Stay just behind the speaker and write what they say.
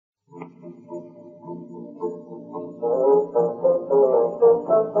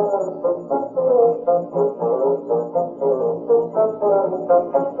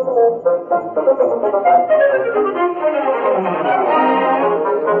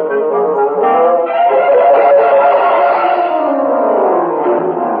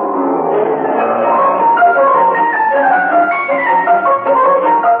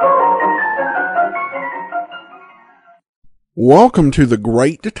Welcome to the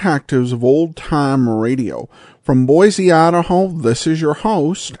Great Detectives of Old Time Radio. From Boise, Idaho, this is your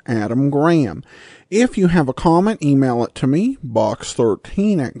host, Adam Graham. If you have a comment, email it to me,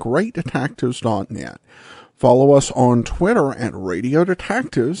 box13@greatdetectives.net. Follow us on Twitter at Radio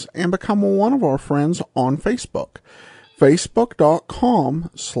Detectives and become one of our friends on Facebook.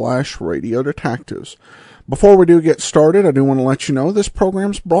 Facebook.com/Radio Detectives. Before we do get started, I do want to let you know this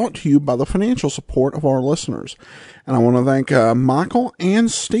program is brought to you by the financial support of our listeners. And I want to thank Michael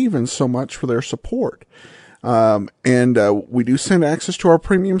and Steven so much for their support. We do send access to our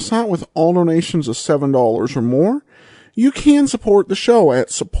premium site with all donations of $7 or more. You can support the show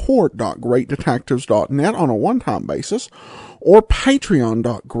at support.greatdetectives.net on a one-time basis or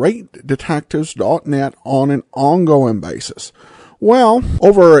patreon.greatdetectives.net on an ongoing basis. Well,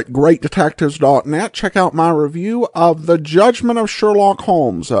 over at greatdetectives.net, check out my review of The Judgment of Sherlock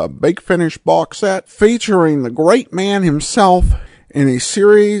Holmes, a big finish box set featuring the great man himself in a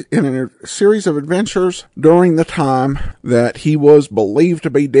series of adventures during the time that he was believed to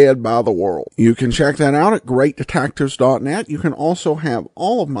be dead by the world. You can check that out at greatdetectives.net. You can also have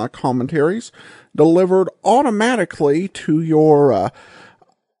all of my commentaries delivered automatically to your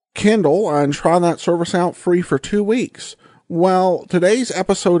Kindle and try that service out free for 2 weeks. Well, today's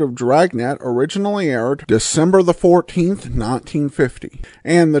episode of Dragnet originally aired December the 14th, 1950,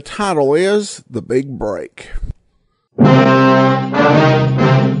 and the title is The Big Break.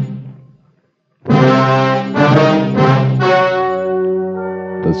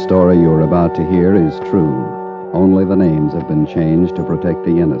 The story you're about to hear is true. Only the names have been changed to protect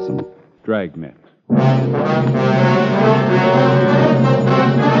the innocent. Dragnet.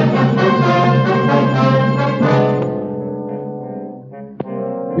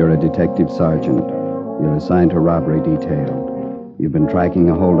 You're a detective sergeant. You're assigned to robbery detail. You've been tracking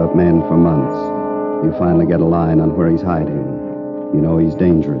a hold-up man for months. You finally get a line on where he's hiding. You know he's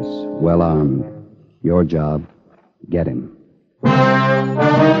dangerous, well-armed. Your job, get him.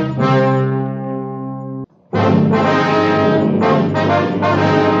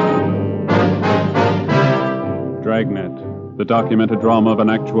 Dragnet, the documented drama of an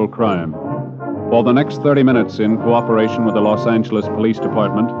actual crime. For the next 30 minutes, in cooperation with the Los Angeles Police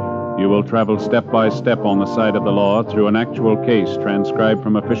Department, you will travel step by step on the side of the law through an actual case transcribed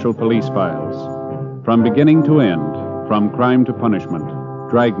from official police files. From beginning to end, from crime to punishment,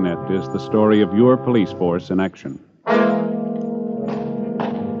 Dragnet is the story of your police force in action.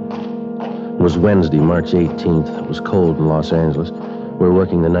 It was Wednesday, March 18th. It was cold in Los Angeles. We were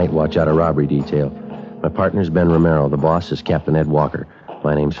working the night watch out of robbery detail. My partner's Ben Romero. The boss is Captain Ed Walker.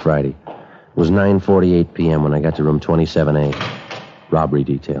 My name's Friday. It was 9:48 p.m. when I got to room 27A. Robbery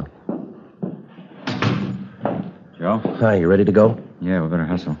detail. Joe? Hi, you ready to go? Yeah, we better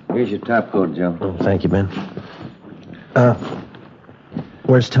hustle. Here's your top coat, Joe. Oh, thank you, Ben.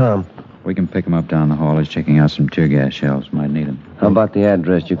 Where's Tom? We can pick him up down the hall. He's checking out some tear gas shells. Might need him. How about the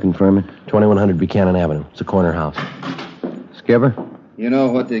address? You confirm it? 2100 Buchanan Avenue. It's a corner house. Skipper? You know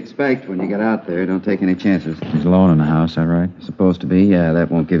what to expect when you get out there. Don't take any chances. He's alone in the house, that right? Supposed to be, yeah. That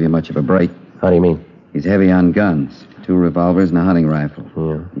won't give you much of a break. How do you mean? He's heavy on guns. 2 revolvers and a hunting rifle.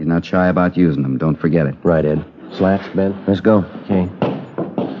 Yeah. He's not shy about using them. Don't forget it. Right, Ed. Slats, Ben? Let's go. Okay.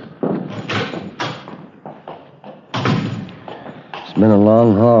 It's been a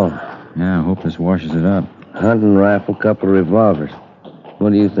long haul. Yeah, I hope this washes it up. Hunting rifle, couple of revolvers.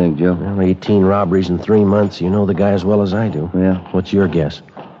 What do you think, Joe? Well, 18 robberies in 3 months. You know the guy as well as I do. Yeah. What's your guess?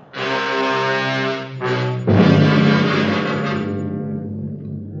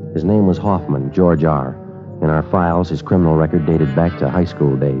 His name was Hoffman, George R. In our files, his criminal record dated back to high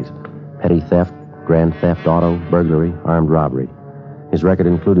school days. Petty theft, grand theft auto, burglary, armed robbery. His record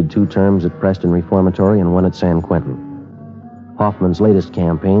included 2 terms at Preston Reformatory and 1 at San Quentin. Hoffman's latest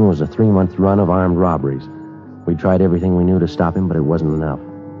campaign was a 3-month run of armed robberies. We tried everything we knew to stop him, but it wasn't enough.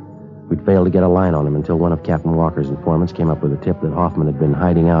 We'd failed to get a line on him until one of Captain Walker's informants came up with a tip that Hoffman had been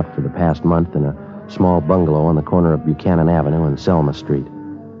hiding out for the past month in a small bungalow on the corner of Buchanan Avenue and Selma Street.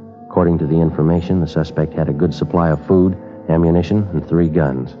 According to the information, the suspect had a good supply of food, ammunition, and 3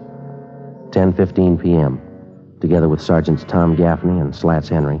 guns. 10:15 p.m., together with Sergeants Tom Gaffney and Slats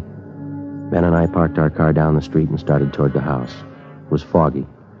Henry, Ben and I parked our car down the street and started toward the house. It was foggy.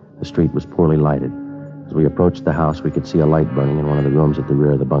 The street was poorly lighted. As we approached the house, we could see a light burning in one of the rooms at the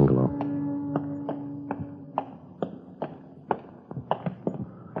rear of the bungalow.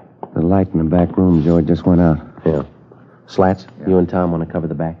 The light in the back room, Joe, just went out. Yeah. Slats, you and Tom want to cover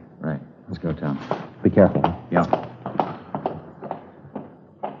the back? Right. Let's go, Tom. Be careful, huh? Yeah.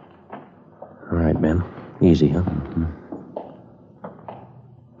 All right, Ben. Easy, huh?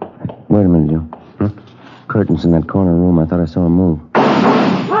 Wait a minute, Joe. Curtains in that corner room. I thought I saw him move. Come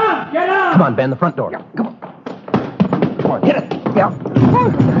on, get out! Come on, Ben, the front door. Yeah, come on. Come on, hit it. Yeah.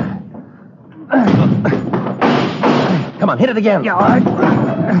 Come on, hit it again. Yeah, all right.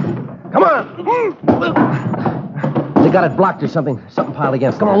 Come on. They got it blocked or something. Something piled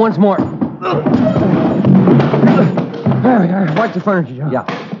against. Come on, once more. There we are. Watch the furniture, Joe. Yeah.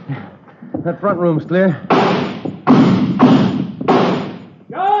 That front room's clear.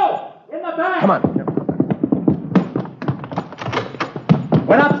 Go! In the back! Come on.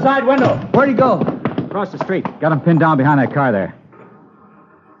 Went up side window. Where'd he go? Across the street. Got him pinned down behind that car there.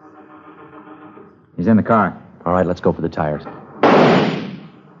 He's in the car. All right, let's go for the tires.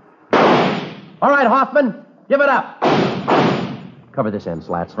 All right, Hoffman, give it up. Cover this end,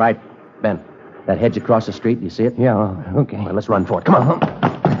 Slats. Right. Ben, that hedge across the street, you see it? Yeah, okay. All right, let's run for it. Come on.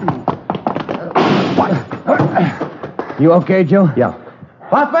 You okay, Joe? Yeah.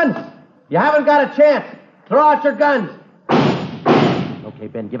 Hoffman, you haven't got a chance. Throw out your guns. Okay,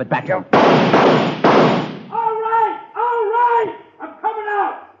 Ben, give it back to him. All right. I'm coming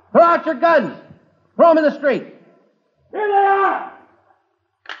out. Throw out your guns. Throw them in the street. Here they are.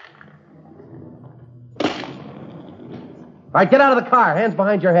 All right, get out of the car. Hands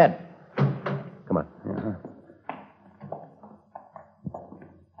behind your head. Come on.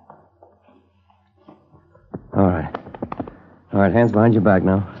 All right, hands behind your back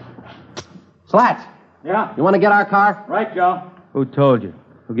now. Slats, Yeah? you want to get our car? Right, Joe. Who told you?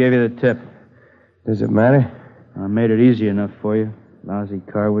 Who gave you the tip? Does it matter? I made it easy enough for you. Lousy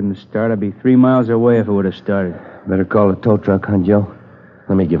car wouldn't start. I'd be 3 miles away if it would have started. Better call the tow truck, huh, Joe?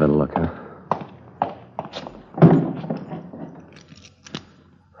 Let me give it a look, huh?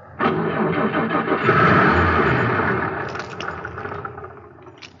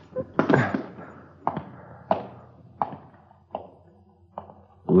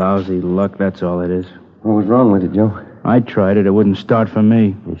 Lousy luck, that's all it is. What was wrong with it, Joe? I tried it. It wouldn't start for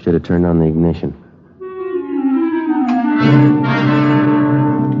me. You should have turned on the ignition.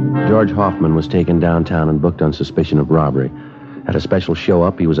 George Hoffman was taken downtown and booked on suspicion of robbery. At a special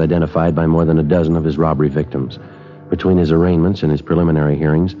show-up, he was identified by more than a dozen of his robbery victims. Between his arraignments and his preliminary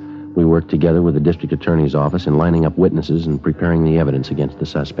hearings, we worked together with the district attorney's office in lining up witnesses and preparing the evidence against the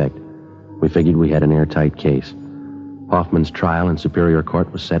suspect. We figured we had an airtight case. Hoffman's trial in Superior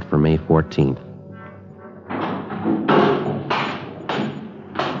Court was set for May 14th.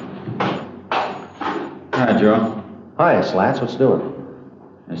 Hi, Joe. Hi, Slats. What's doing?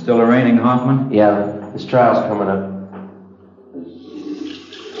 They're still arraigning Hoffman? Yeah, this trial's coming up.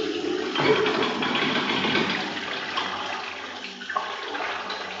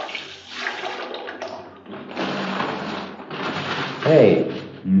 Hey,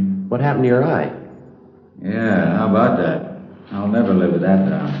 what happened to your eye? Yeah, how about that? I'll never live with that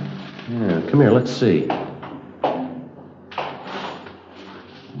down. Yeah, come here, let's see.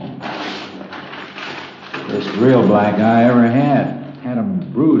 First real black eye I ever had. Had 'em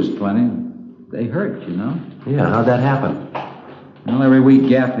bruised plenty. They hurt, you know. Yeah, how'd that happen? Well, every week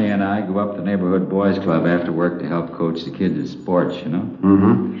Gaffney and I go up to the neighborhood boys club after work to help coach the kids at sports, you know.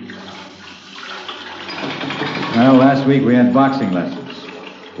 Mm-hmm. Well, last week we had boxing lessons.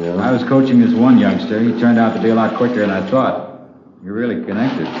 Yeah. I was coaching this one youngster. He turned out to be a lot quicker than I thought. You're really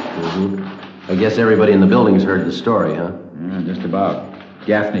connected. Mm-hmm. I guess everybody in the building's heard the story, huh? Yeah, just about.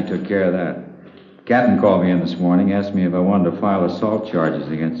 Gaffney took care of that. Captain called me in this morning, asked me if I wanted to file assault charges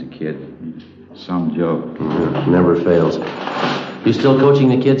against the kid. Some joke. Yeah, never fails. You still coaching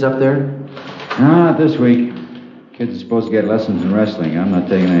the kids up there? No, not this week. Kids are supposed to get lessons in wrestling. I'm not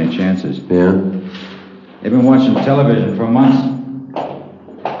taking any chances. Yeah? They've been watching television for months.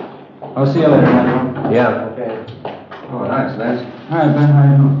 I'll see you later, Michael. Yeah. Okay. Oh, thanks, Les. Hi, Ben. How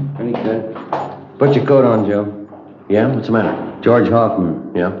you doing? Pretty good. Put your coat on, Joe. Yeah? What's the matter? George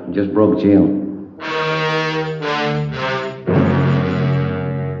Hoffman. Yeah? Just broke jail.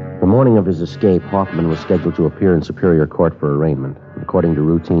 The morning of his escape, Hoffman was scheduled to appear in Superior Court for arraignment. According to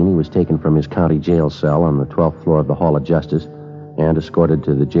routine, he was taken from his county jail cell on the 12th floor of the Hall of Justice and escorted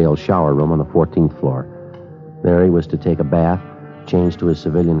to the jail shower room on the 14th floor. There he was to take a bath, change to his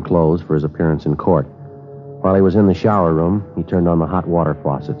civilian clothes for his appearance in court. While he was in the shower room, he turned on the hot water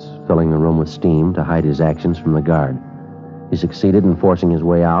faucets, filling the room with steam to hide his actions from the guard. He succeeded in forcing his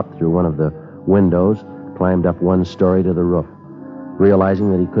way out through one of the windows, climbed up one story to the roof. Realizing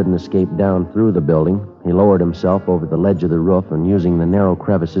that he couldn't escape down through the building, he lowered himself over the ledge of the roof and, using the narrow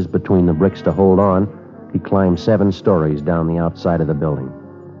crevices between the bricks to hold on, he climbed 7 stories down the outside of the building.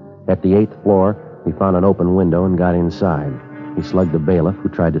 At the 8th floor, he found an open window and got inside. He slugged a bailiff who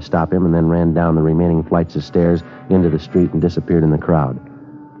tried to stop him and then ran down the remaining flights of stairs into the street and disappeared in the crowd.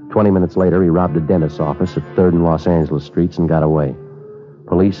 20 minutes later, he robbed a dentist's office at 3rd and Los Angeles Streets and got away.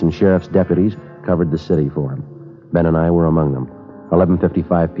 Police and sheriff's deputies covered the city for him. Ben and I were among them.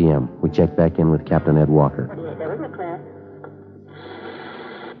 11:55 p.m. We checked back in with Captain Ed Walker.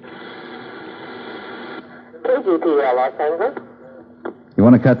 KGPL, Los Angeles. You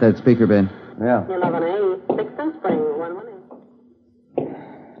want to cut that speaker, Ben? Yeah. 11A, 6th Spring, 118.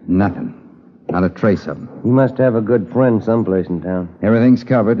 Nothing. Not a trace of him. He must have a good friend someplace in town. Everything's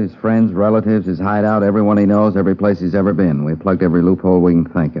covered. His friends, relatives, his hideout, everyone he knows, every place he's ever been. We plugged every loophole we can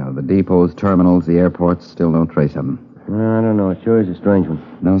think of. The depots, terminals, the airports, still no trace of him. Well, I don't know. It sure is a strange one.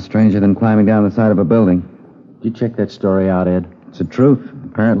 No stranger than climbing down the side of a building. Did you check that story out, Ed? It's the truth.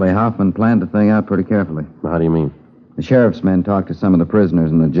 Apparently, Hoffman planned the thing out pretty carefully. How do you mean? The sheriff's men talked to some of the prisoners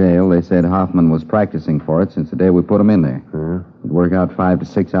in the jail. They said Hoffman was practicing for it since the day we put him in there. He'd work out 5 to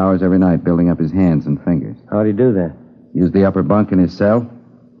 6 hours every night, building up his hands and fingers. How'd he do that? Use the upper bunk in his cell,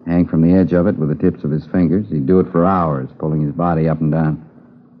 hang from the edge of it with the tips of his fingers. He'd do it for hours, pulling his body up and down.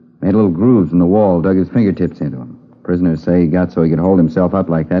 Made little grooves in the wall, dug his fingertips into them. Prisoners say he got so he could hold himself up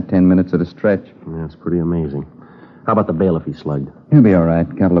like that 10 minutes at a stretch. Yeah, that's pretty amazing. How about the bailiff he slugged? He'll be all right.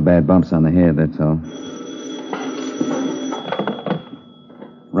 A couple of bad bumps on the head, that's all.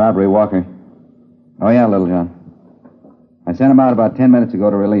 Robbery, Walker. Oh, yeah, Little John. I sent them out about 10 minutes ago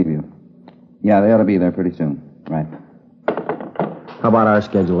to relieve you. Yeah, they ought to be there pretty soon. Right. How about our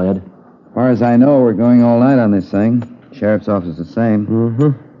schedule, Ed? As far as I know, we're going all night on this thing. Sheriff's office the same.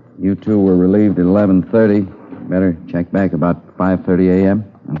 Mm-hmm. You two were relieved at 11:30. Better check back about 5:30 a.m.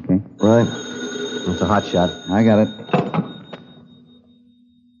 Okay? Right. It's a hot shot. I got it.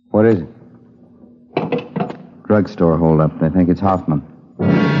 What is it? Drugstore holdup. They think it's Hoffman.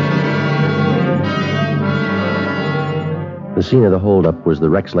 The scene of the holdup was the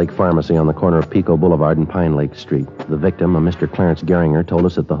Rex Lake Pharmacy on the corner of Pico Boulevard and Pine Lake Street. The victim, a Mr. Clarence Gehringer, told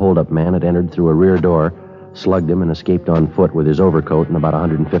us that the holdup man had entered through a rear door, slugged him, and escaped on foot with his overcoat and about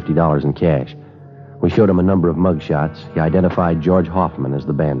 $150 in cash. We showed him a number of mug shots. He identified George Hoffman as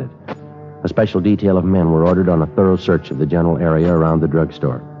the bandit. A special detail of men were ordered on a thorough search of the general area around the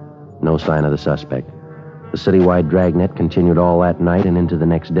drugstore. No sign of the suspect. The citywide Dragnet continued all that night and into the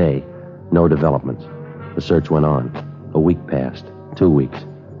next day. No developments. The search went on. A week passed. 2 weeks.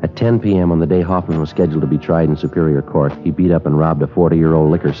 At 10 p.m. on the day Hoffman was scheduled to be tried in Superior Court, he beat up and robbed a 40-year-old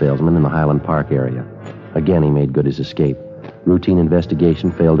liquor salesman in the Highland Park area. Again, he made good his escape. Routine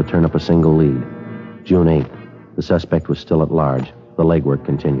investigation failed to turn up a single lead. June 8th. The suspect was still at large. The legwork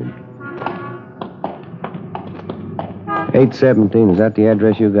continued. 817, is that the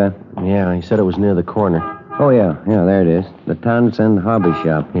address you got? Yeah, he said it was near the corner. Oh, yeah, there it is. The Townsend Hobby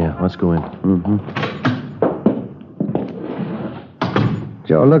Shop. Yeah, let's go in. Mm-hmm.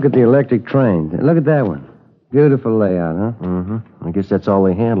 Joe, look at the electric train. Look at that one. Beautiful layout, huh? Mm-hmm. I guess that's all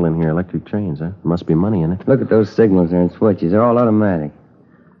they handle in here, electric trains, huh? Must be money in it. Look at those signals there and switches. They're all automatic.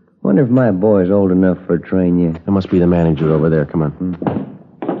 Wonder if my boy's old enough for a train yet. That must be the manager over there. Come on.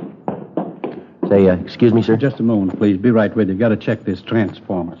 Say, excuse me, sir? Just a moment, please. Be right with you. Got to check this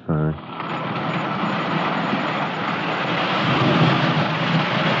transformer. All right.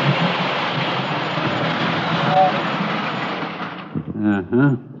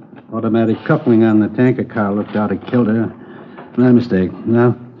 Uh-huh. Automatic coupling on the tanker car looked out of kilter. My mistake.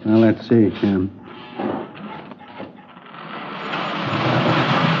 Now, let's see, Jim.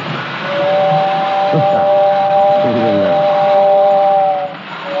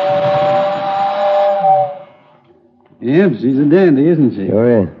 Yep, she's a dandy, isn't she?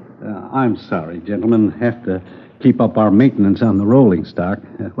 Sure is. I'm sorry, gentlemen. Have to keep up our maintenance on the rolling stock.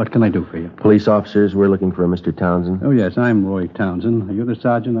 What can I do for you? Police officers, we're looking for a Mr. Townsend. Oh, yes, I'm Roy Townsend. Are you the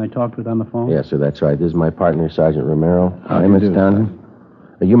sergeant I talked with on the phone? Yes, sir, that's right. This is my partner, Sergeant Romero. Hi, Mr. Townsend.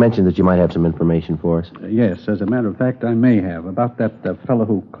 You mentioned that you might have some information for us. Yes, as a matter of fact, I may have. About that fellow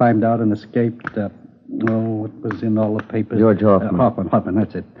who climbed out and escaped. It was in all the papers. George Hoffman. Hoffman,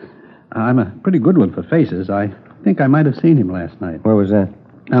 that's it. I'm a pretty good one for faces. I think I might have seen him last night. Where was that?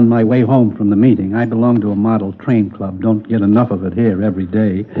 On my way home from the meeting. I belong to a model train club. Don't get enough of it here every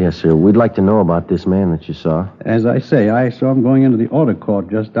day. Yes, sir. We'd like to know about this man that you saw. As I say, I saw him going into the auto court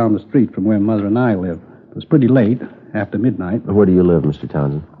just down the street from where Mother and I live. It was pretty late, after midnight. Where do you live, Mr.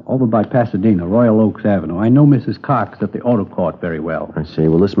 Townsend? Over by Pasadena, Royal Oaks Avenue. I know Mrs. Cox at the auto court very well. I see.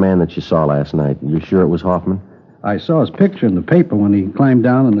 Well, this man that you saw last night, you sure it was Hoffman? I saw his picture in the paper when he climbed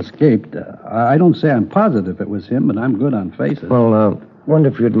down and escaped. I don't say I'm positive it was him, but I'm good on faces. Well, wonder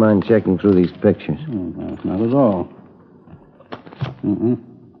if you'd mind checking through these pictures. Oh, no, not at all.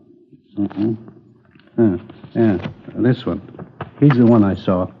 Yeah, this one. He's the one I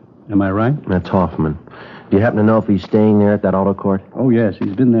saw. Am I right? That's Hoffman. Do you happen to know if he's staying there at that auto court? Oh, yes,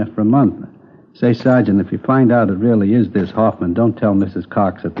 he's been there for a month. Say, Sergeant, if you find out it really is this Hoffman, don't tell Mrs.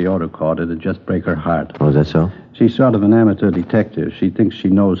 Cox at the auto court. It'd just break her heart. Oh, is that so? She's sort of an amateur detective. She thinks she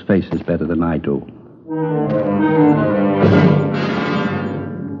knows faces better than I do.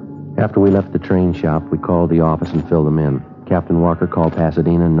 After we left the train shop, we called the office and filled them in. Captain Walker called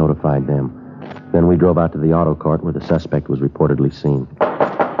Pasadena and notified them. Then we drove out to the auto court where the suspect was reportedly seen.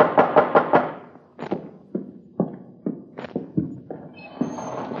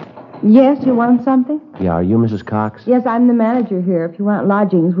 Yes, you want something? Yeah, are you Mrs. Cox? Yes, I'm the manager here. If you want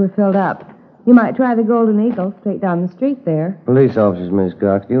lodgings, we're filled up. You might try the Golden Eagle straight down the street there. Police officers, Miss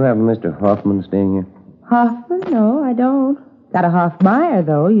Cox. Do you have a Mr. Hoffman staying here? Hoffman? No, I don't. Got a Hoffmeyer,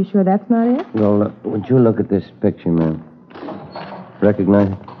 though. You sure that's not it? Well, would you look at this picture, ma'am? Recognize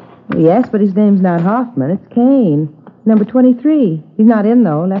it? Well, yes, but his name's not Hoffman. It's Kane. Number 23. He's not in,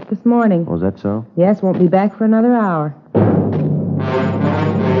 though. Left this morning. Oh, is that so? Yes, won't be back for another hour.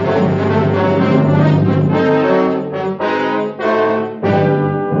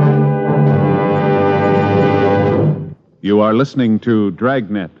 You are listening to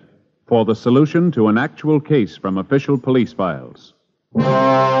Dragnet, for the solution to an actual case from official police files.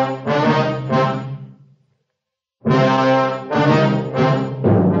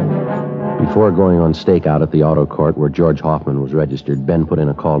 Before going on stakeout at the auto court where George Hoffman was registered, Ben put in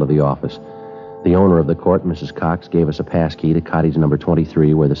a call to the office. The owner of the court, Mrs. Cox, gave us a pass key to cottage number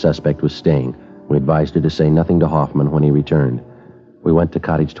 23 where the suspect was staying. We advised her to say nothing to Hoffman when he returned. We went to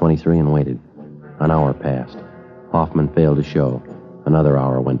cottage 23 and waited. An hour passed. Hoffman failed to show. Another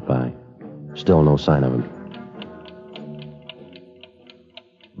hour went by. Still no sign of him.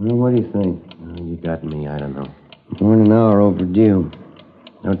 Well, what do you think? You got me, I don't know. More than an hour overdue.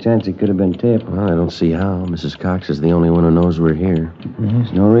 No chance he could have been tipped. Well, I don't see how. Mrs. Cox is the only one who knows we're here.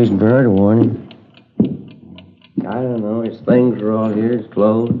 There's no reason for her to warn him. I don't know. His things are all here. His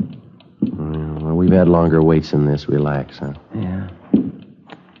clothes. Well, we've had longer waits than this. Relax, huh? Yeah.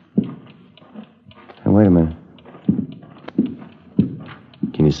 Hey, wait a minute.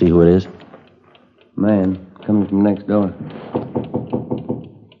 Can you see who it is? Man, coming from next door.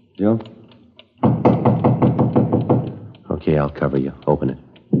 Joe? Okay, I'll cover you. Open it.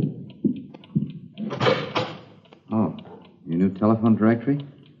 Oh, your new telephone directory?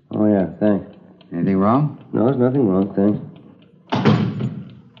 Oh, yeah, thanks. Anything wrong? No, there's nothing wrong, thanks.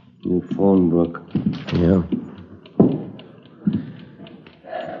 New phone book. Yeah.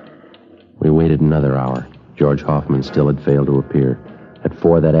 We waited another hour. George Hoffman still had failed to appear. At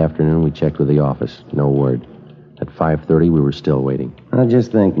 4 that afternoon, we checked with the office. No word. At 5:30, we were still waiting. I was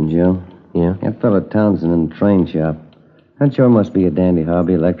just thinking, Joe. Yeah? That fellow Townsend in the train shop. That sure must be a dandy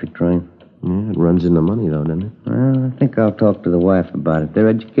hobby, electric train. Yeah, it runs into money, though, doesn't it? Well, I think I'll talk to the wife about it. They're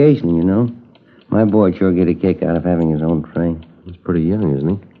education, you know. My boy'd sure get a kick out of having his own train. He's pretty young, isn't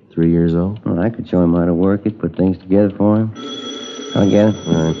he? 3 years old? Well, I could show him how to work it, put things together for him. I'll get it.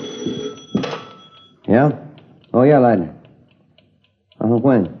 All right. Yeah? Oh, yeah, Lightner.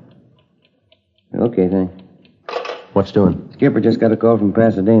 When? Okay, thanks. What's doing? Skipper just got a call from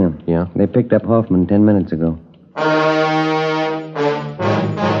Pasadena. Yeah? They picked up Hoffman 10 minutes ago.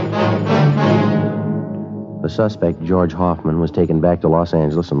 The suspect, George Hoffman, was taken back to Los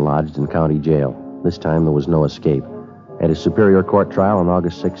Angeles and lodged in county jail. This time there was no escape. At his Superior Court trial on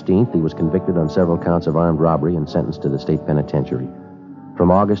August 16th, he was convicted on several counts of armed robbery and sentenced to the state penitentiary. From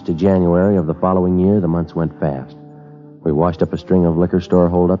August to January of the following year, the months went fast. We washed up a string of liquor store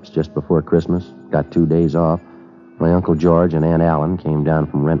holdups just before Christmas, got 2 days off. My Uncle George and Aunt Allen came down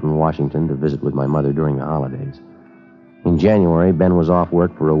from Renton, Washington to visit with my mother during the holidays. In January, Ben was off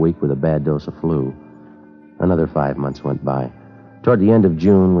work for a week with a bad dose of flu. Another 5 months went by. Toward the end of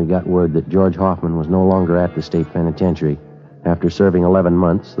June, we got word that George Hoffman was no longer at the state penitentiary. After serving 11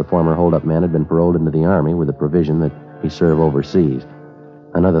 months, the former holdup man had been paroled into the Army with the provision that he serve overseas.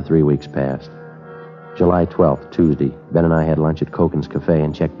 Another 3 weeks passed. July 12th, Tuesday, Ben and I had lunch at Koken's Cafe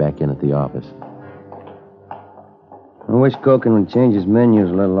and checked back in at the office. I wish Koken would change his menus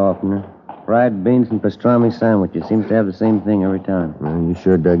a little oftener. Fried beans and pastrami sandwiches. Seems to have the same thing every time. Well, you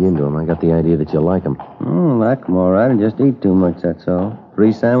sure dug into them. I got the idea that you like them. Oh, like them all right. I just eat too much, that's all.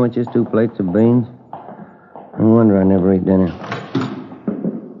 3 sandwiches, 2 plates of beans. No wonder I never eat dinner.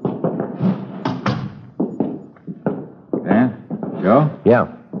 Dan? Joe? Yeah.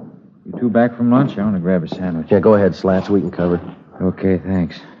 You two back from lunch? I want to grab a sandwich. Yeah, go ahead, Slats. We can cover. Okay,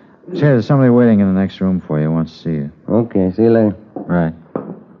 thanks. Say, there's somebody waiting in the next room for you. Wants to see you. Okay, see you later. Right.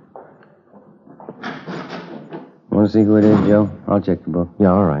 Want to see who it is, Joe? I'll check the book.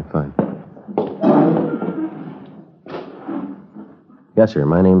 Yeah, all right, fine. Yes, sir.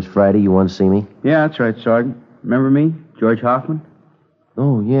 My name's Friday. You want to see me? Yeah, that's right, Sergeant. Remember me? George Hoffman?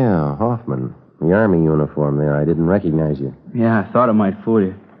 Oh, yeah, Hoffman. The Army uniform there. I didn't recognize you. Yeah, I thought it might fool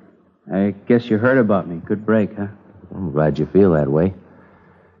you. I guess you heard about me. Good break, huh? I'm glad you feel that way.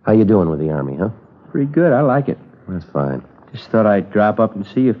 How you doing with the Army, huh? Pretty good. I like it. That's fine. Just thought I'd drop up and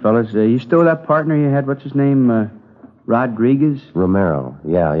see you fellas. You still with that partner you had? What's his name? Rodriguez? Romero.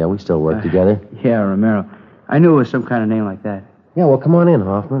 Yeah, we still work together. Yeah, Romero. I knew it was some kind of name like that. Yeah, well, come on in,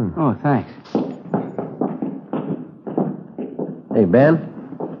 Hoffman. Oh, thanks. Hey, Ben.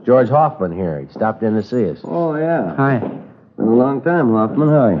 George Hoffman here. He stopped in to see us. Oh, yeah. Hi. Been a long time, Hoffman.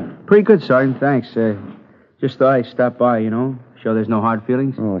 How are you? Pretty good, Sergeant. Thanks. Just thought I'd stop by, Show there's no hard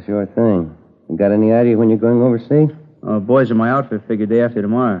feelings. Oh, sure thing. You got any idea when you're going overseas? Boys in my outfit figure day after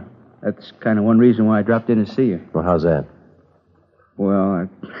tomorrow. That's kind of one reason why I dropped in to see you. Well, how's that? Well,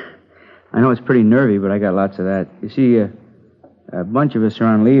 I know it's pretty nervy, but I got lots of that. You see, a bunch of us are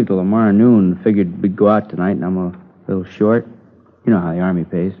on leave till tomorrow noon. Figured we'd go out tonight, and I'm a little short. You know how the Army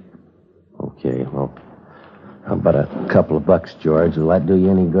pays. Okay, well, how about a couple of bucks, George? Will that do you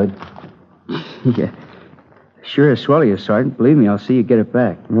any good? Yeah. Sure as swell you, Sergeant. Believe me, I'll see you get it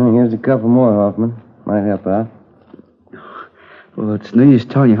back. Well, here's a couple more, Hoffman. Might help out. Well, it's no use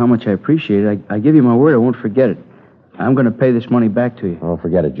telling you how much I appreciate it. I give you my word I won't forget it. I'm going to pay this money back to you. Oh,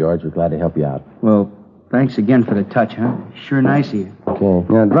 forget it, George. We're glad to help you out. Well, thanks again for the touch, huh? Sure nice of you.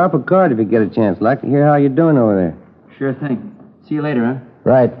 Okay. Now, drop a card if you get a chance. Like to hear how you're doing over there. Sure thing. See you later, huh?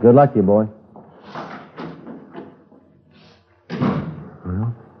 Right. Good luck to you, boy.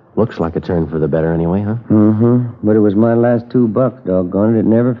 Well, looks like a turn for the better anyway, huh? Mm-hmm. But it was my last $2, doggone it. It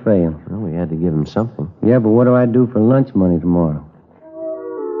never failed. Well, we had to give him something. Yeah, but what do I do for lunch money tomorrow?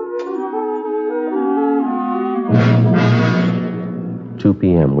 $2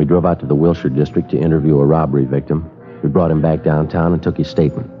 p.m. We drove out to the Wilshire district to interview a robbery victim. We brought him back downtown and took his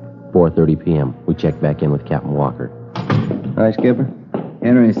statement. 4:30 p.m. We checked back in with Captain Walker. Hi, Skipper.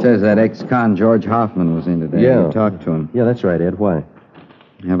 Henry says that ex-con George Hoffman was in today. Yeah. You talked to him. Yeah, that's right, Ed. Why?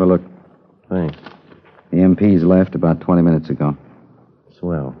 Have a look. Thanks. The MP's left about 20 minutes ago.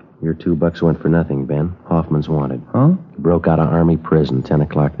 Swell. Your $2 went for nothing, Ben. Hoffman's wanted. Huh? Broke out of Army prison 10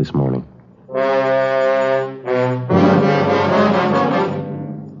 o'clock this morning.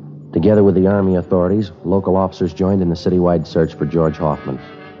 Together with the Army authorities, local officers joined in the citywide search for George Hoffman.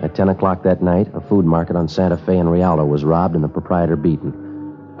 At 10 o'clock that night, a food market on Santa Fe and Rialto was robbed and the proprietor beaten.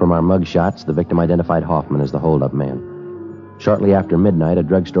 From our mug shots, the victim identified Hoffman as the holdup man. Shortly after midnight, a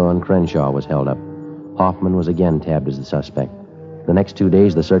drugstore on Crenshaw was held up. Hoffman was again tabbed as the suspect. The next 2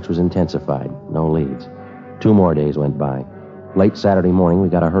 days, the search was intensified. No leads. 2 more days went by. Late Saturday morning, we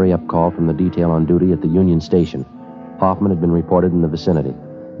got a hurry-up call from the detail on duty at the Union Station. Hoffman had been reported in the vicinity.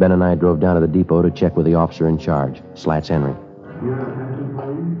 Ben and I drove down to the depot to check with the officer in charge, Slats Henry.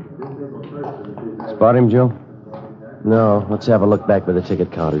 Spot him, Joe? No, let's have a look back by the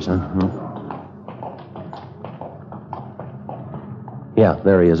ticket counters, huh? Yeah,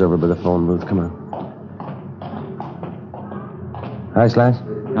 there he is over by the phone booth. Come on. Hi, Slats.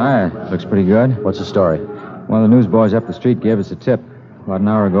 Hi, looks pretty good. What's the story? One of the newsboys up the street gave us a tip. About an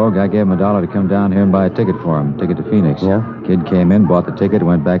hour ago, a guy gave him $1 to come down here and buy a ticket for him. Ticket to Phoenix. Yeah? Kid came in, bought the ticket,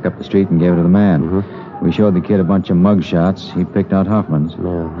 went back up the street and gave it to the man. Mm-hmm. We showed the kid a bunch of mug shots. He picked out Hoffman's.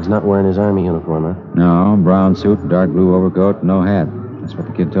 Yeah, he's not wearing his Army uniform, huh? No, brown suit, dark blue overcoat, no hat. That's what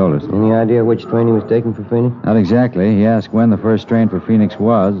the kid told us. Any idea which train he was taking for Phoenix? Not exactly. He asked when the first train for Phoenix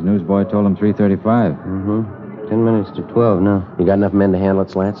was. The newsboy told him 3:35. 10 minutes to 12 now. You got enough men to handle it,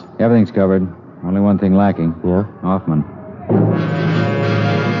 Slats? Everything's covered. Only one thing lacking. Yeah? Hoffman.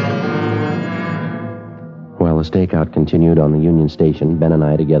 While the stakeout continued on the Union Station, Ben and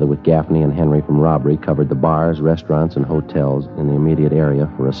I, together with Gaffney and Henry from robbery, covered the bars, restaurants, and hotels in the immediate area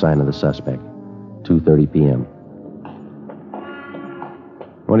for a sign of the suspect. 2:30 p.m.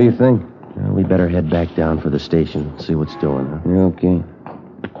 What do you think? We better head back down for the station, see what's doing, huh? Yeah, okay.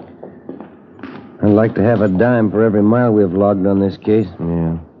 I'd like to have a dime for every mile we've logged on this case.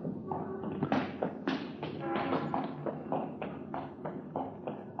 Yeah.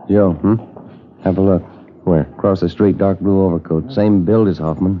 Joe, have a look. Where? Across the street, dark blue overcoat. Same build as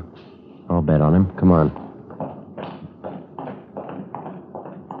Hoffman. I'll bet on him. Come on.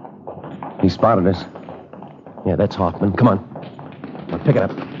 He spotted us. Yeah, that's Hoffman. Come on. Now, pick it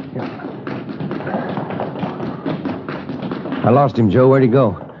up. I lost him, Joe. Where'd he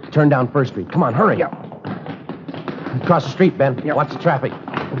go? Turn down First Street. Come on, hurry. Yeah. Across the street, Ben. Yeah. Watch the traffic.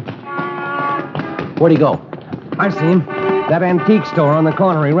 Where'd he go? I see him. That antique store on the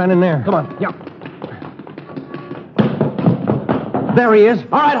corner. He ran in there. Come on. Yeah. There he is.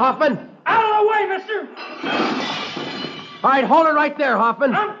 All right, Hoffman. Out of the way, mister! All right, hold it right there,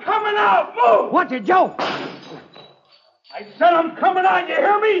 Hoffman. I'm coming out. Move. What's it, Joe? I said I'm coming out. You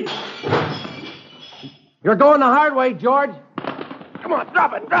hear me? You're going the hard way, George. Come on,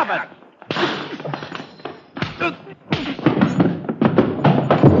 drop it.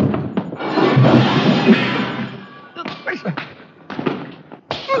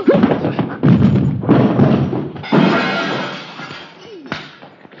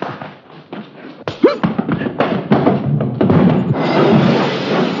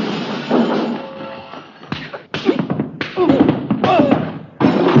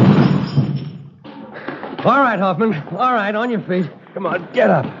 All right, Hoffman. All right, on your feet. Come on,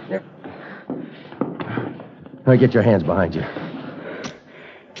 get up. Now get your hands behind you.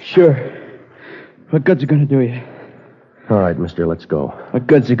 Sure. What good's it gonna do you? All right, mister, let's go. What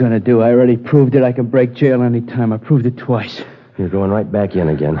good's it gonna do? I already proved it. I can break jail any time. I proved it twice. You're going right back in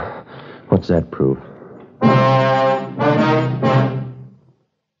again. What's that prove?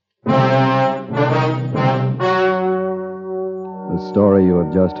 The story you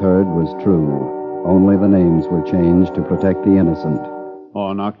have just heard was true. Only the names were changed to protect the innocent.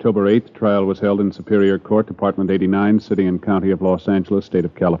 On October 8th, trial was held in Superior Court, Department 89, City and County of Los Angeles, State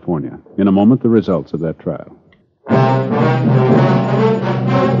of California. In a moment, the results of that trial.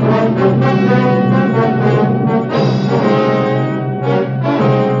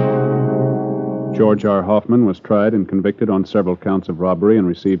 George R. Hoffman was tried and convicted on several counts of robbery and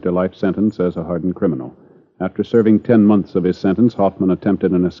received a life sentence as a hardened criminal. After serving 10 months of his sentence, Hoffman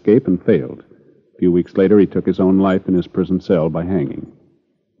attempted an escape and failed. A few weeks later, he took his own life in his prison cell by hanging.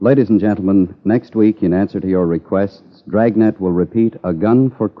 Ladies and gentlemen, next week, in answer to your requests, Dragnet will repeat A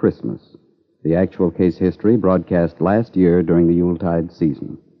Gun for Christmas, the actual case history broadcast last year during the Yuletide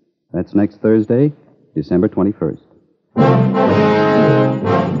season. That's next Thursday, December 21st.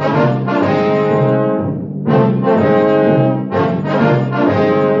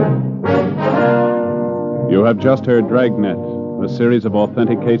 You have just heard Dragnet, a series of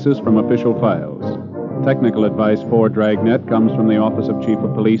authentic cases from official files. Technical advice for Dragnet comes from the Office of Chief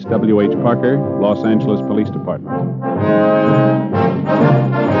of Police W.H. Parker, Los Angeles Police Department.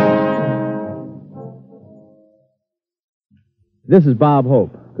 This is Bob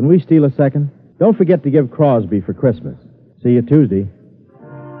Hope. Can we steal a second? Don't forget to give Crosby for Christmas. See you Tuesday.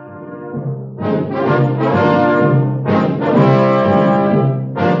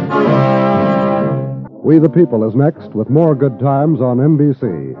 We the People is next with more good times on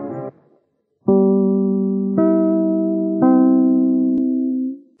NBC.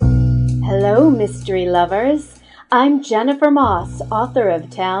 Hello, mystery lovers. I'm Jennifer Moss, author of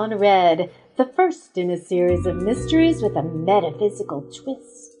Town Red, the first in a series of mysteries with a metaphysical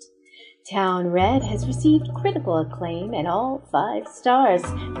twist. Town Red has received critical acclaim and all 5 stars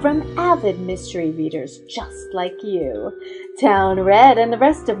from avid mystery readers just like you. Town Red and the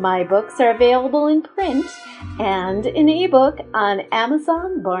rest of my books are available in print and in ebook on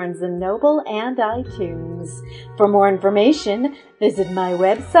Amazon, Barnes & Noble, and iTunes. For more information, visit my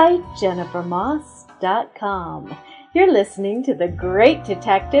website, jennifermoss.com. You're listening to the great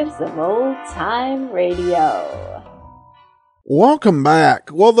detectives of old-time radio. Welcome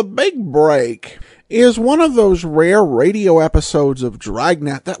back. Well, The Big Break is one of those rare radio episodes of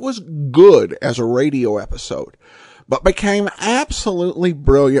Dragnet that was good as a radio episode, but became absolutely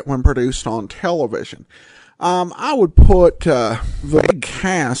brilliant when produced on television. I would put the big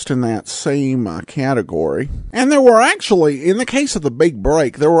cast in that same category. And there were actually, in the case of The Big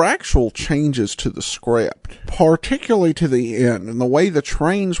Break, there were actual changes to the script, particularly to the end. And the way the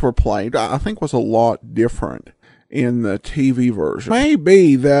trains were played, I think, was a lot different in the TV version. It may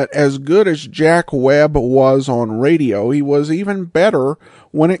be that as good as Jack Webb was on radio, he was even better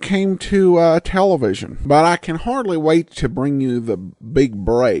when it came to television. But I can hardly wait to bring you The Big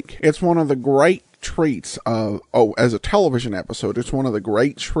Break. It's one of the great treats of, as a television episode, it's one of the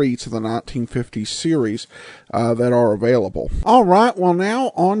great treats of the 1950s series that are available. All right, well,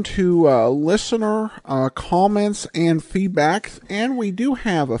 now on to listener comments and feedback, and we do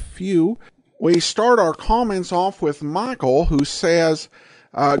have a few. We start our comments off with Michael, who says,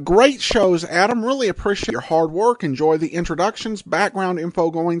 great shows, Adam. Really appreciate your hard work. Enjoy the introductions, background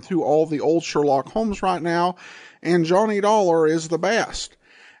info going through all the old Sherlock Holmes right now. And Johnny Dollar is the best.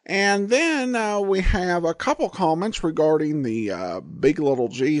 And then we have a couple comments regarding the Big Little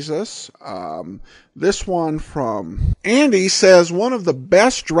Jesus. This one from Andy says, one of the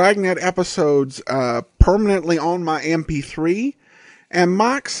best Dragnet episodes permanently on my MP3. And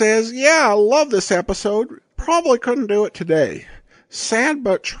Mike says, yeah, I love this episode. Probably couldn't do it today. Sad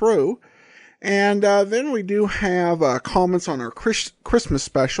but true. And then we do have comments on our Christmas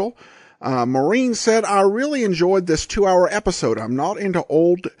special. Maureen said, I really enjoyed this 2-hour episode. I'm not into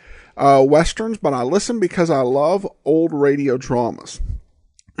old westerns, but I listen because I love old radio dramas.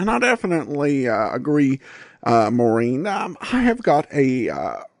 And I definitely agree, Maureen. I have got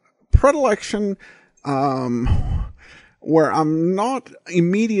a predilection where I'm not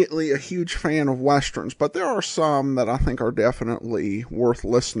immediately a huge fan of westerns, but there are some that I think are definitely worth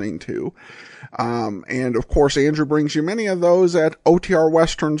listening to. And of course, Andrew brings you many of those at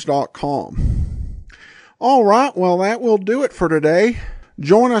otrwesterns.com. All right, well, that will do it for today.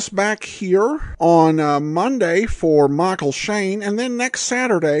 Join us back here on Monday for Michael Shane, and then next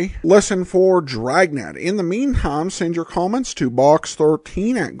Saturday, listen for Dragnet. In the meantime, send your comments to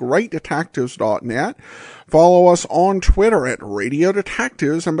box13 at greatdetectives.net. Follow us on Twitter at Radio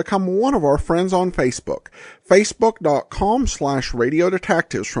Detectives and become one of our friends on Facebook. Facebook.com/Radio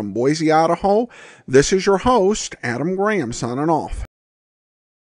Detectives. From Boise, Idaho, this is your host, Adam Graham, signing off.